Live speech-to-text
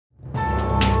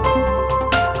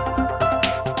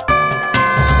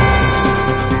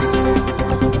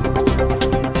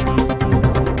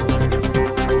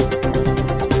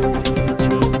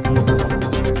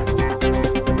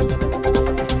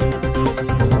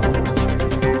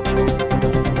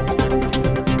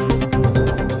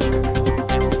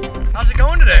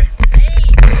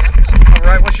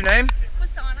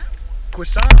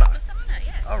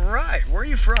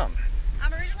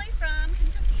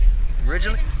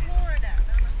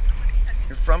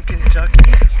You're from Kentucky?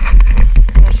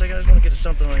 Hold on a second, I just want to get to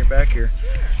something on your back here.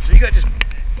 So you got this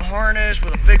harness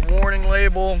with a big warning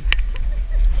label.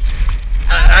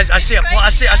 I see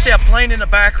a plane in the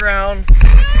background.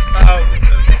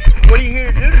 What are you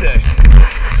here to do today?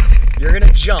 You're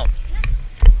gonna jump.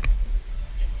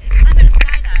 I'm gonna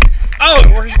skydive. Oh,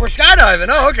 we're skydiving.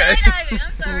 Oh, okay. Skydiving.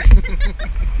 I'm sorry.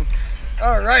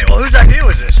 All right. Well, whose idea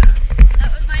was this?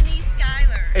 That was my niece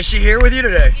Skylar. Is she here with you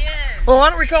today? Yeah. Well,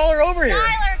 why don't we call her over here?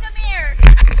 Skylar, come here.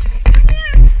 Come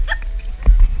here.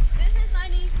 This is my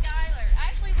niece Skylar.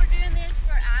 Actually, we're doing this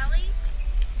for Allie.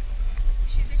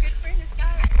 She's a good friend of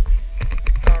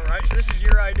Skylar. All right. So this is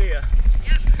your idea.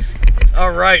 Yep.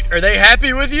 All right. Are they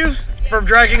happy with you for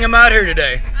dragging them out here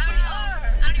today? I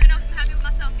don't even know if I'm happy with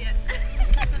myself yet.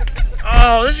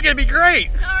 Oh, this is gonna be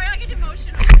great. Sorry, I get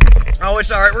emotional. Oh,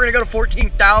 it's all right. We're gonna go to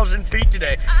 14,000 feet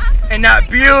today, Awesome. in that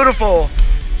beautiful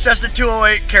Cessna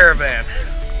 208 Caravan.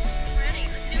 Ready?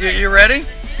 Let's do it. You ready? Let's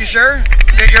do You it. sure?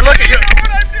 You're looking. What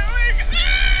I'm doing?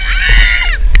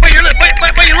 But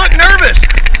you look nervous.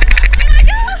 Can I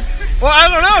go? Well, I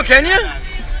don't know. Can you?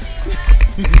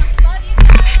 Love you,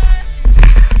 Skylar.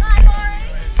 Bye, Lori.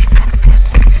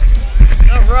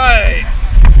 All right.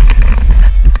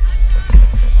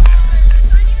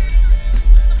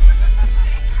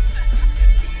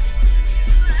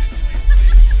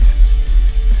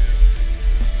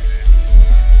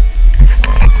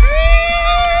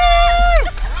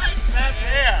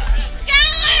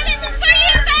 Skylar, this is for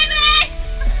you, baby!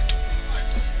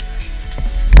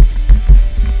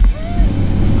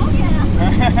 Oh yeah.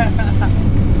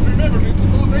 Remember, it's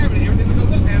low gravity. Everything that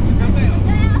goes up has to come down.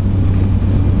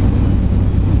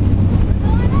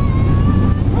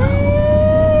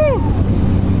 Woo!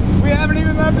 We haven't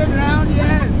even left the ground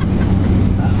yet.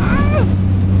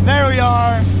 There we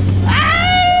are.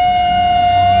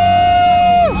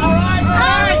 All right,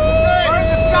 we're in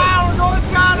the sky. We're going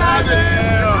skydiving.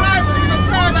 That's right, we're going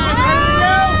skydiving. Ready to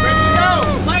go? Ready to go.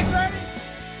 Mike, ready?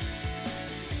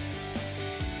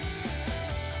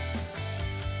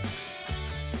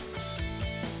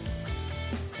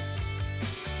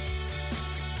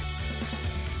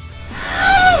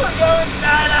 We're going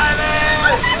skydiving!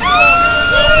 Alright,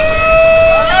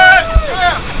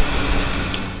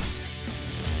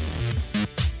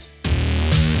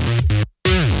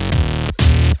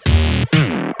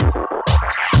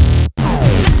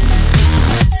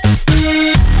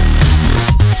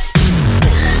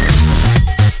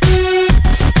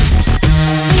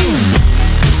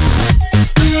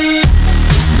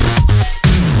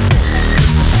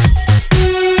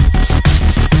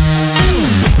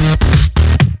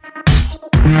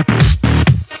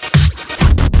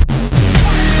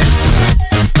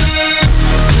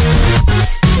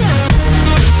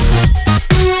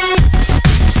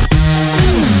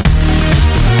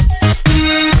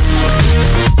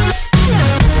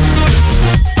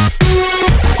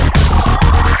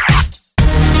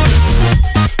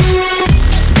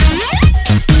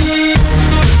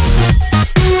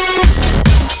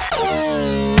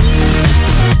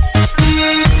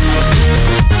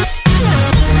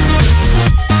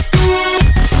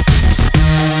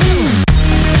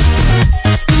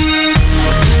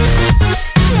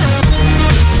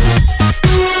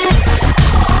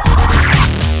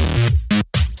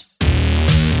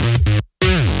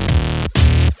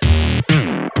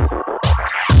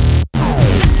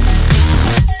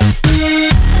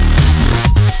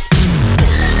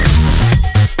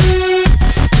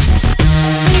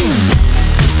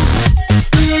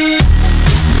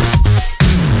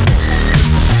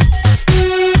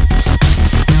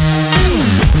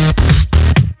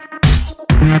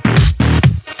 yeah!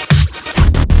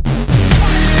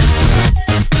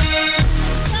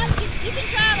 You can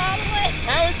drive all the way.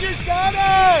 How was your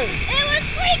skydive? It was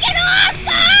freaking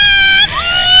awesome!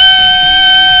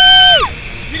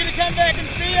 You gonna come back and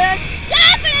see us?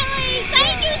 Definitely!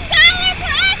 Thank you, Skylar, for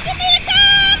asking me to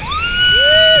come!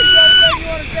 You got anything you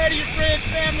want to say to your friends,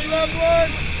 family, loved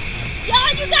ones? Y'all,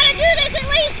 you gotta do this at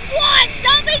least once!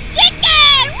 Don't be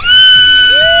chicken!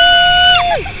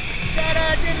 Woo!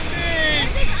 Skydive Tennessee!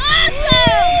 This is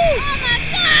awesome! Oh my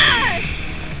gosh!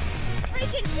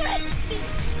 Freaking crazy!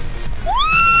 Woo!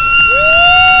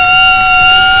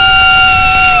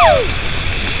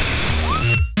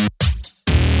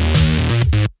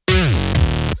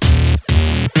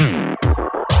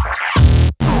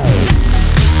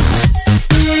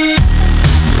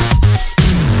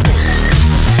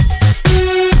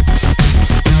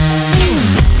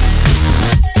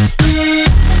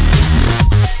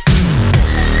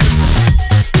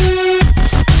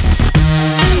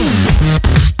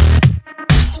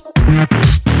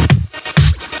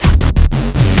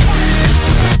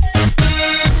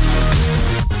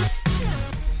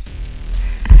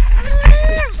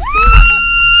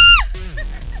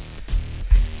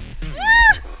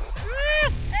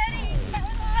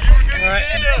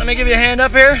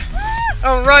 up here?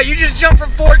 All right, you just jumped from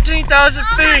 14,000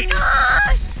 Oh feet. my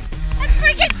gosh! That's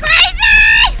freaking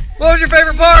crazy! What was your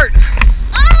favorite part?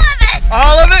 All of it!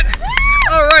 All of it?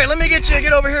 All right, let me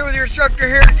get over here with your instructor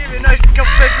here. Give you a nice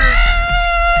couple pictures.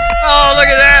 Oh, look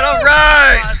at that! All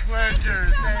right. My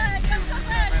pleasure. Thank you. I'm so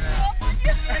glad I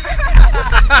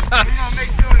You're gonna make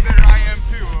feeling better. I am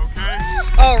too.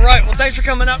 Okay. All right. Well, thanks for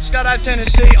coming out to Skydive,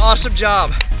 Tennessee. Awesome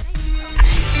job.